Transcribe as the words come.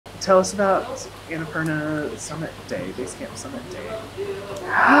tell us about Annapurna Summit Day, Basecamp Summit Day.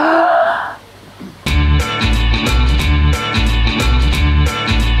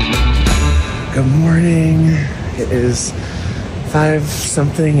 Good morning. It is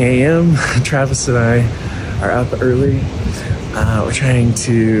 5-something a.m. Travis and I are up early. We're trying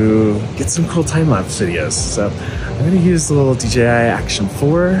to get some cool time-lapse videos. So I'm going to use the little DJI Action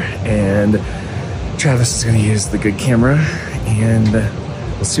 4, and Travis is going to use the good camera, and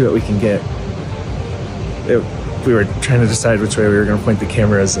we'll see what we can get. We were trying to decide which way we were going to point the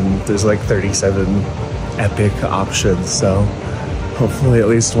cameras, and there's like 37 epic options. So hopefully at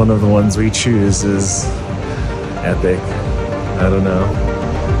least one of the ones we choose is epic. I don't know.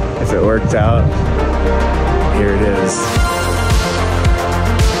 If it worked out, here it is.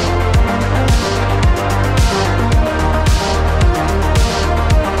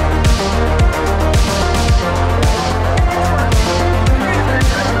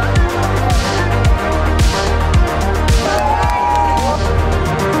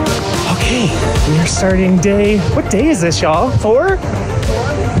 We are starting day, what day is this, y'all? 4?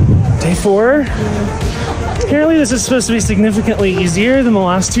 Day 4? Apparently this is supposed to be significantly easier than the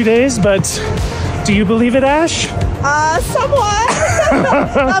last 2 days, but do you believe it, Ash? Somewhat.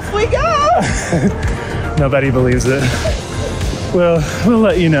 Up we go. Nobody believes it. We'll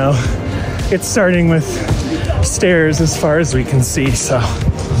let you know. It's starting with stairs as far as we can see, so.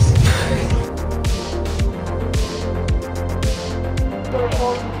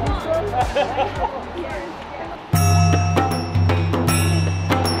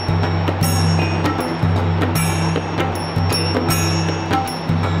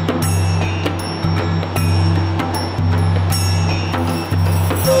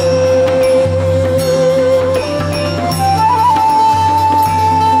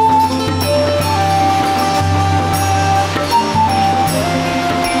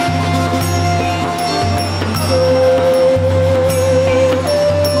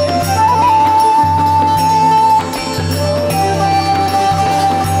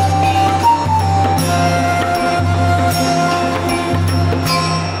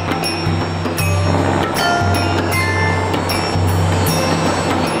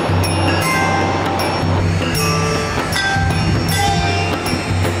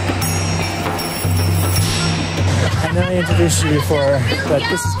 I introduced you before, but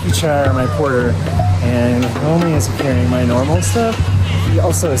this is Kuchar, my porter, and not only is he carrying my normal stuff, he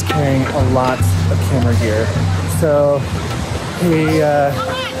also is carrying a lot of camera gear. So his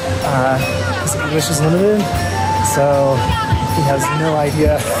English is limited, so he has no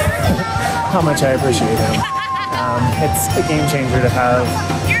idea how much I appreciate him. It's a game changer to have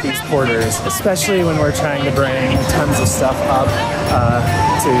these porters, especially when we're trying to bring tons of stuff up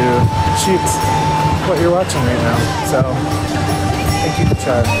to shoot what you're watching right now. So, thank you,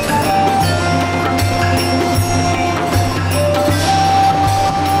 Kuchar.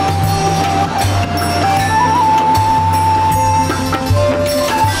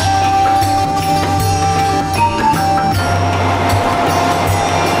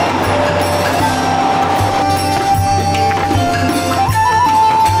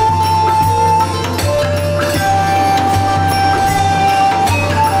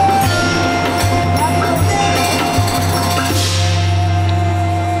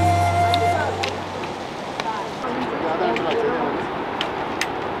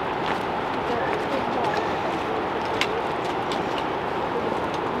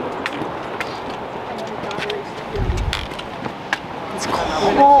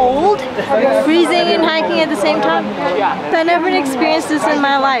 Cold, freezing and hiking at the same time. I never experienced this in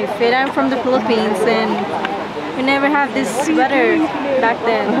my life. And I'm from the Philippines and we never have this weather back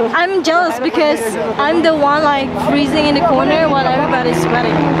then. I'm jealous because I'm the one like freezing in the corner while everybody's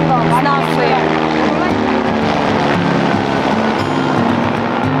sweating. It's not fair.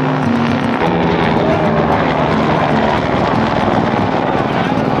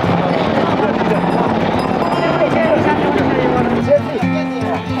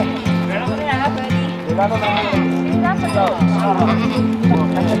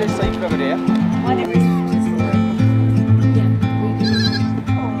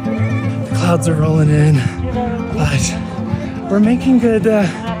 The clouds are rolling in, but we're making good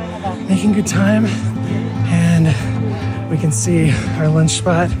time, and we can see our lunch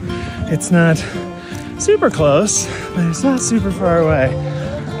spot. It's not super close, but it's not super far away,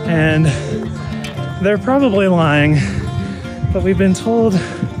 and they're probably lying, but we've been told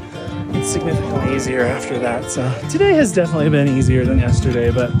it's significantly easier after that. So today has definitely been easier than yesterday,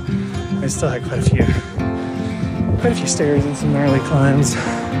 but I still had quite a few stairs and some gnarly climbs.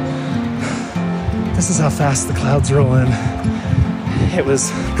 This is how fast the clouds roll in. it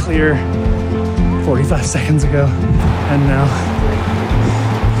was clear 45 seconds ago, and now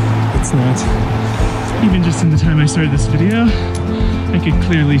it's not. Even just in the time I started this video, I could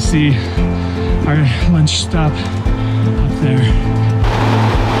clearly see our lunch stop up there.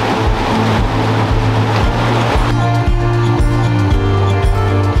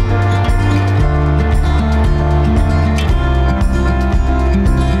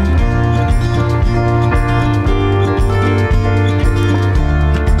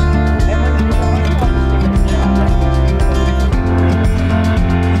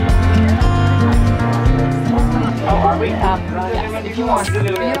 If you want to, you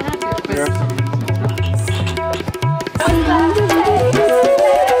don't have to.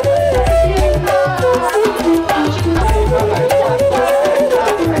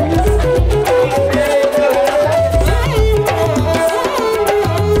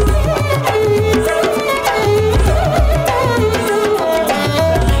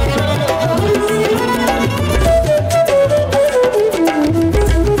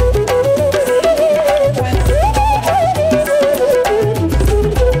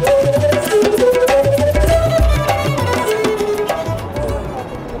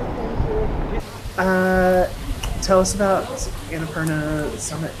 Tell us about Annapurna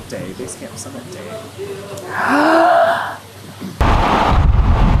Summit Day, Basecamp Summit Day.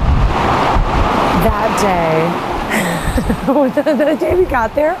 That day, the day we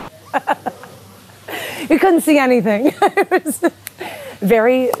got there, you couldn't see anything. It was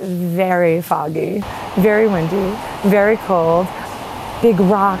very, very foggy, very windy, very cold, big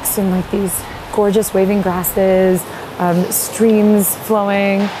rocks and like these gorgeous waving grasses, streams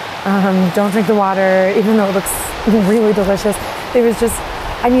flowing. Don't drink the water, even though it looks really delicious. It was just,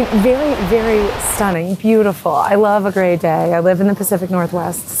 I mean, very, very stunning, beautiful. I love a gray day. I live in the Pacific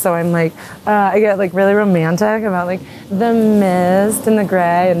Northwest, so I'm like, I get like really romantic about like the mist and the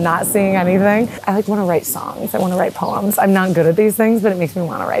gray and not seeing anything. I like want to write songs. I want to write poems. I'm not good at these things, but it makes me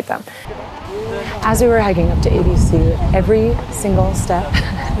want to write them. As we were hiking up to ABC, every single step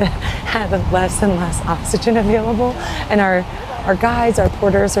had less and less oxygen available, and our guides, our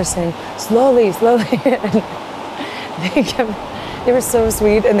porters are saying, slowly, slowly. And they were so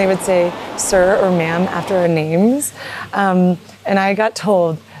sweet, and they would say sir or ma'am after our names. And I got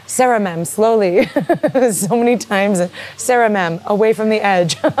told, Sarah ma'am, slowly, so many times. And Sarah ma'am, away from the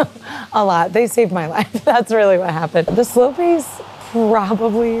edge, a lot. They saved my life. That's really what happened. The slow pace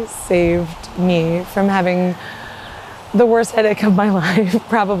probably saved me from having the worst headache of my life,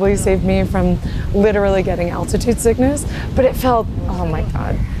 probably saved me from literally getting altitude sickness, but it felt, oh my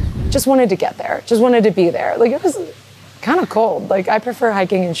God, just wanted to get there, just wanted to be there. Like it was kind of cold. Like I prefer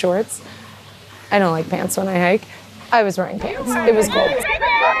hiking in shorts. I don't like pants when I hike. I was wearing pants. It was cold.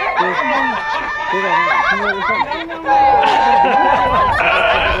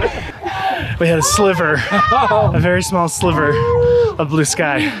 We had a sliver, a very small sliver of blue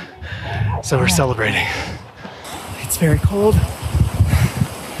sky, so we're celebrating. It's very cold,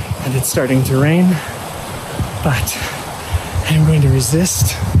 and it's starting to rain, but I'm going to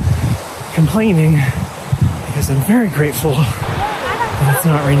resist complaining because I'm very grateful that it's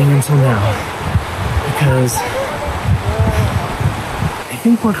not raining until now, because I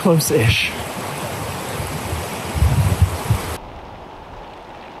think we're close-ish.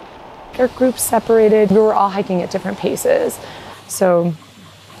 Our group separated. We were all hiking at different paces. So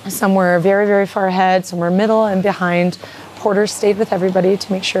some were very, very far ahead, some were middle and behind. Porters stayed with everybody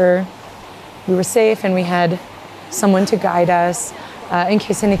to make sure we were safe, and we had someone to guide us in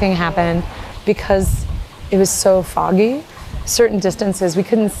case anything happened. Because it was so foggy, certain distances, we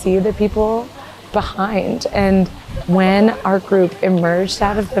couldn't see the people behind. And when our group emerged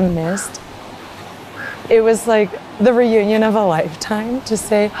out of the mist, it was like the reunion of a lifetime to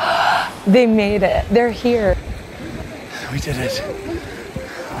say, oh, they made it, they're here. We did it.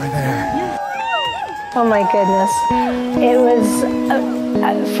 We're there. Oh my goodness. It was,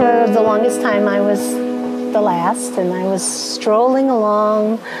 for the longest time, I was the last, and I was strolling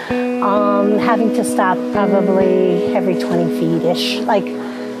along, having to stop probably every 20 feet-ish. Like,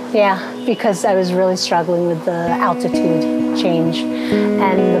 yeah, because I was really struggling with the altitude change.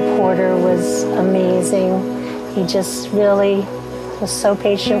 And the porter was amazing. He just really was so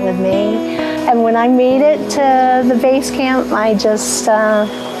patient with me. And when I made it to the base camp, I just,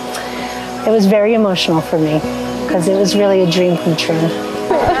 it was very emotional for me, because it was really a dream come true.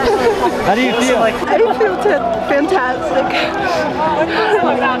 How do you feel? I feel fantastic.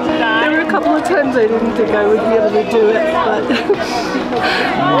 There were a couple of times I didn't think I would be able to do it, but...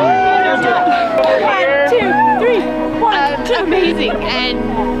 1, 2, 3, 1. Amazing and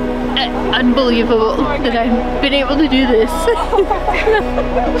unbelievable that I've been able to do this.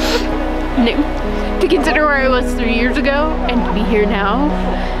 To consider where I was 3 years ago and to be here now,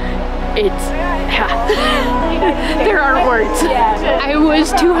 it's, there aren't words. I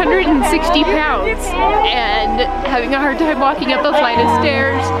was 260 pounds and having a hard time walking up a flight of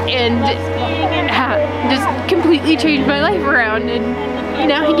stairs, and just completely changed my life around, and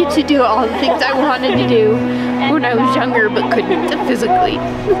now I get to do all the things I wanted to do when I was younger but couldn't physically.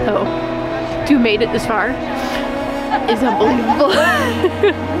 So to have made it this far is unbelievable.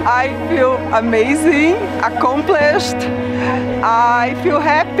 I feel amazing, accomplished, I feel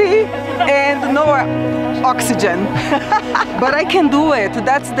happy and no oxygen. But I can do it,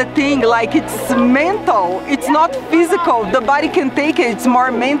 that's the thing, like it's mental, it's not physical, the body can take it, it's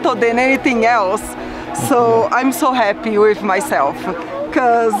more mental than anything else. So I'm so happy with myself,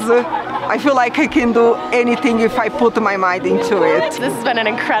 because I feel like I can do anything if I put my mind into it. This has been an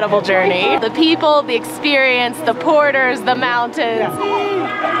incredible journey. The people, the experience, the porters, the mountains.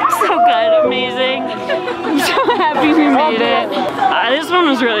 So good, amazing. I'm so happy we made it. This one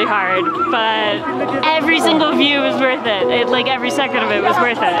was really hard, but every single view was worth it. Like every second of it was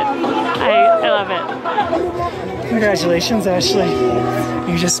worth it. I love it. Congratulations, Ashley.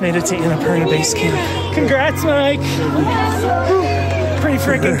 You just made it to Annapurna Basecamp. Congrats, Mike. Pretty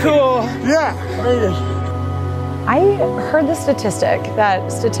freaking cool. Yeah. I heard the statistic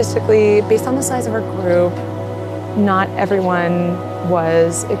that statistically, based on the size of our group, not everyone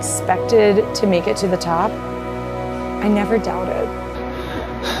was expected to make it to the top. I never doubted.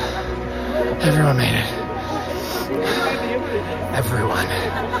 Everyone made it. Everyone.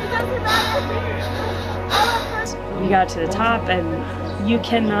 We got to the top and you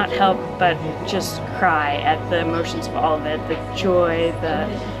cannot help but just cry at the emotions of all of it. The joy,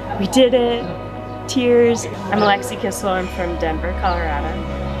 we did it, tears. I'm Alexi Kissel, I'm from Denver, Colorado.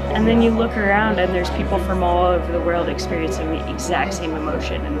 And then you look around and there's people from all over the world experiencing the exact same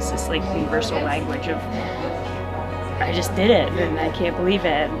emotion, and it's this like universal language of, I just did it and I can't believe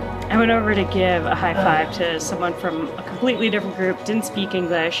it. I went over to give a high five to someone from a completely different group, didn't speak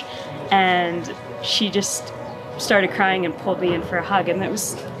English, and she just started crying and pulled me in for a hug, and it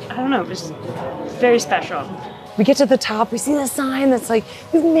was, I don't know, it was very special. We get to the top, we see the sign that's like,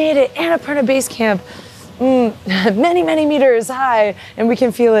 you've made it, Annapurna Basecamp, many, many meters high, and we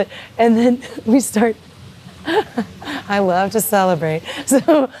can feel it, and then we start, I love to celebrate,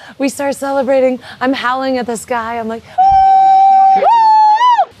 so we start celebrating, I'm howling at the sky, I'm like, woo!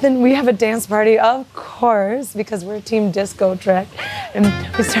 Then we have a dance party, of course, because we're Team Disco Trek, and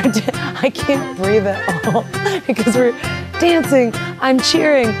we start to, I can't breathe at all, because we're dancing, I'm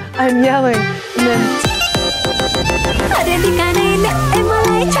cheering, I'm yelling, and then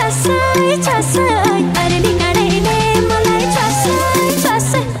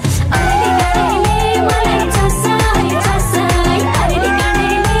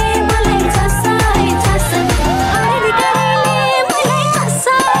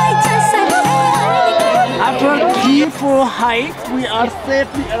for height, we are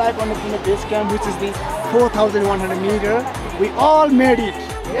safely arrived on the base camp, which is the 4,100 meter. We all made it.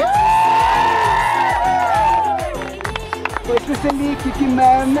 So especially Kiki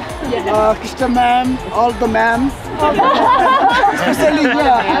ma'am, Krista ma'am, all the ma'am. Especially,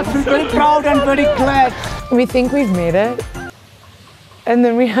 I feel very proud and very glad. We think we've made it, and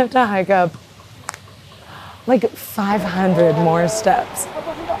then we have to hike up like 500 more steps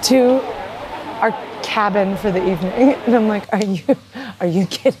to our cabin for the evening, and I'm like, are you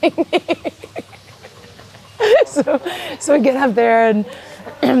kidding me? so we get up there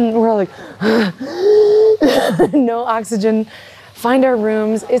and we're all like, no oxygen, find our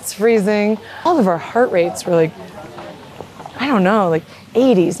rooms, it's freezing. All of our heart rates were like, I don't know, like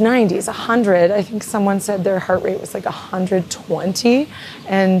 80s, 90s, 100. I think someone said their heart rate was like 120,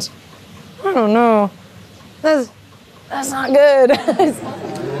 and I don't know, that's not good.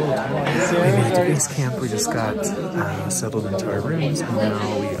 So we made it to base camp. We just got settled into our rooms, and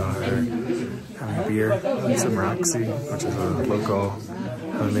now we are having a beer and some Roxy, which is a local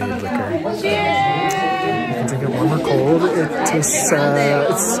homemade liquor. You can drink it warm or cold. It tastes,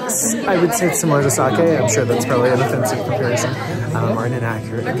 I would say it's similar to sake. I'm sure that's probably an offensive comparison, or an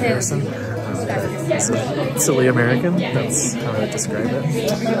inaccurate comparison. So, silly American, that's how I would describe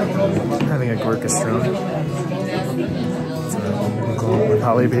it. I'm having a Gorka Strong. With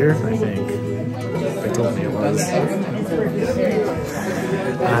Holly beer, I think they told me it was.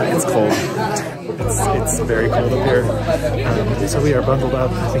 It's cold. It's very cold up here. So we are bundled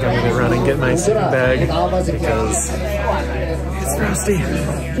up. I think I'm going to run and get my sleeping bag because frosty.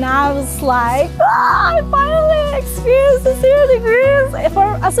 Now I was like, I finally experienced the 0 degrees.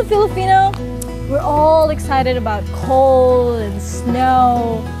 As a Filipino, we're all excited about cold and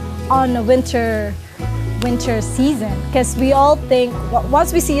snow on the winter season, because we all think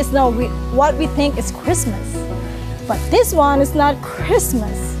once we see snow, what we think is Christmas. But this one is not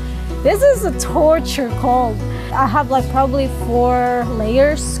Christmas. This is a torture cold. I have like probably 4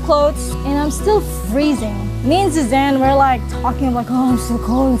 layers clothes and I'm still freezing. Me and Suzanne were like talking like, oh, I'm so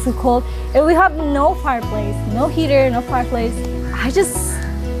cold, I'm so cold. And we have no fireplace, no heater, no fireplace. I just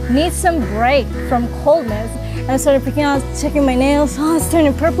need some break from coldness. And I started freaking out, checking my nails. Oh, it's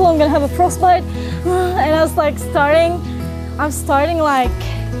turning purple, I'm gonna have a frostbite. And I was like I'm starting like,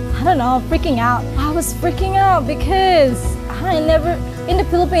 I don't know, freaking out. I was freaking out because in the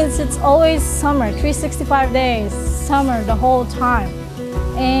Philippines, it's always summer, 365 days, summer the whole time.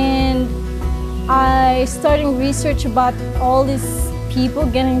 And I started research about all these people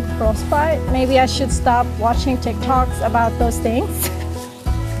getting frostbite. Maybe I should stop watching TikToks about those things.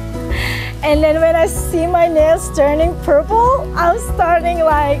 And then when I see my nails turning purple, I'm starting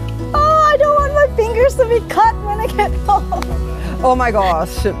like, oh, I don't want my fingers to be cut when I get home. Oh my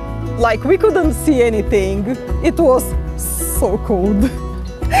gosh, like we couldn't see anything. It was so cold.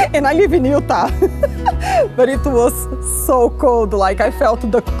 And I live in Utah, but it was so cold. Like I felt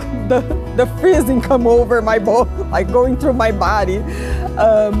the freezing come over my body, like going through my body.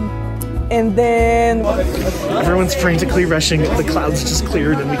 And then everyone's frantically rushing. The clouds just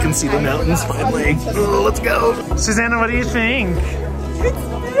cleared and we can see the mountains finally. Oh, let's go. Susanna, what do you think? It's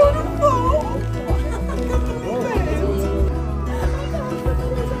beautiful.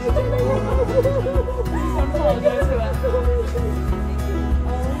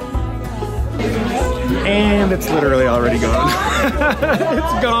 And it's literally already gone.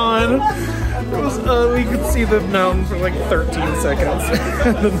 It's gone. It was, we could see the mountain for like 13 seconds,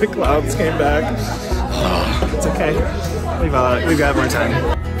 and then the clouds came back. Oh, it's okay. We've got more time.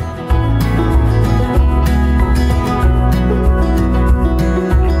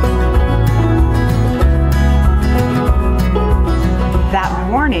 That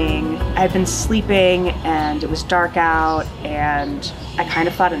morning, I had been sleeping and it was dark out and I kind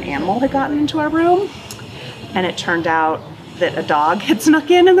of thought an animal had gotten into our room, and it turned out that a dog had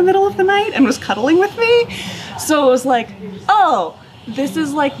snuck in the middle of the night and was cuddling with me. So it was like, oh, this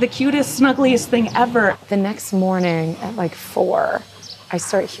is like the cutest, snuggliest thing ever. The next morning at like 4, I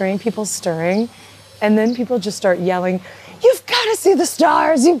start hearing people stirring, and then people just start yelling, you've got to see the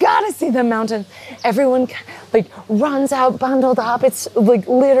stars, you've got to see the mountains. Everyone like runs out bundled up. It's like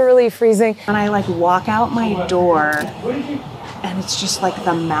literally freezing. And I like walk out my door and it's just like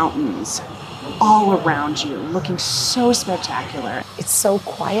the mountains all around you, looking so spectacular. It's so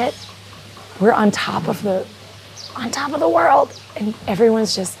quiet. We're on top of the world, and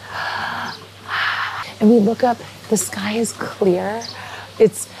everyone's just, and we look up, the sky is clear.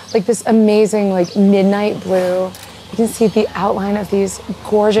 It's like this amazing like midnight blue. You can see the outline of these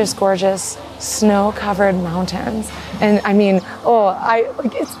gorgeous, gorgeous snow-covered mountains. And I mean,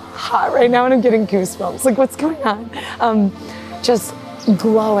 it's hot right now and I'm getting goosebumps. Like, what's going on? Just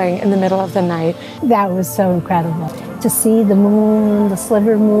glowing in the middle of the night. That was so incredible. To see the moon, the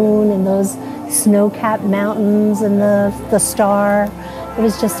sliver moon, and those snow-capped mountains and the star, it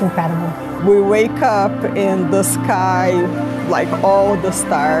was just incredible. We wake up in the sky, like all the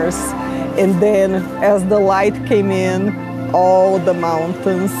stars, and then as the light came in, all the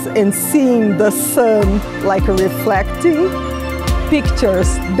mountains, and seeing the sun like reflecting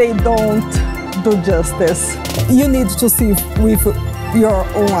pictures, they don't do justice. You need to see with your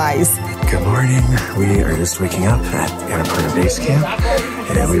own eyes. Good morning. We are just waking up at Annapurna Basecamp,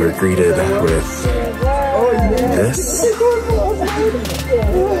 and we were greeted with this.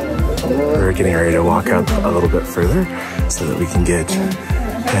 We're getting ready to walk up a little bit further so that we can get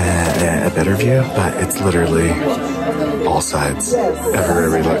a better view, but it's literally all sides. Everywhere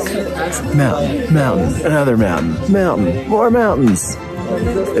we look. Mountain, mountain, another mountain, mountain, more mountains.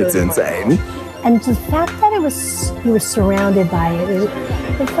 It's insane. And the fact that you were surrounded by it,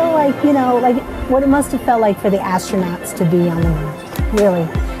 it felt like, like what it must have felt like for the astronauts to be on the moon. Really.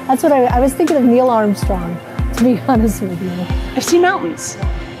 That's what I was thinking of Neil Armstrong, to be honest with you. I've seen mountains.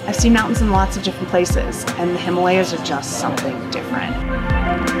 I've seen mountains in lots of different places, and the Himalayas are just something different.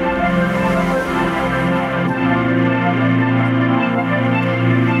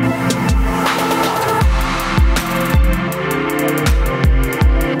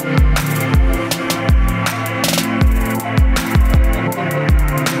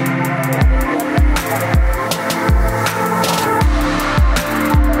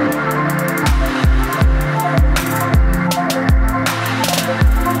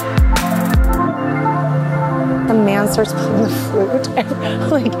 starts playing the flute,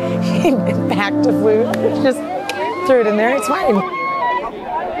 and like he packed a flute, just threw it in there. It's fine.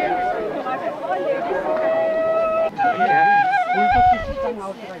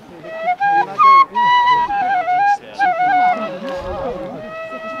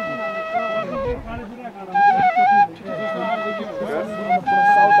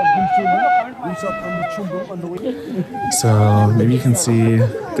 So maybe you can see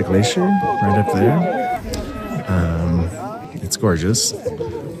the glacier right up there. It's gorgeous,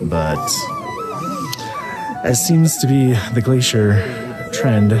 but as seems to be the glacier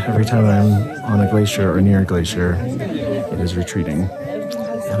trend, every time I'm on a glacier or near a glacier, it is retreating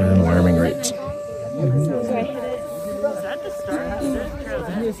at an alarming rate.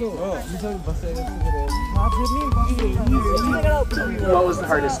 What was the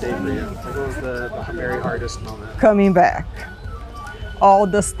hardest day for you? What was the very hardest moment? Coming back. All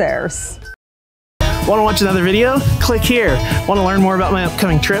the stairs. Want to watch another video? Click here. Want to learn more about my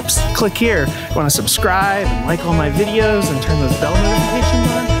upcoming trips? Click here. Want to subscribe and like all my videos and turn those bell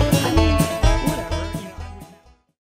notifications on?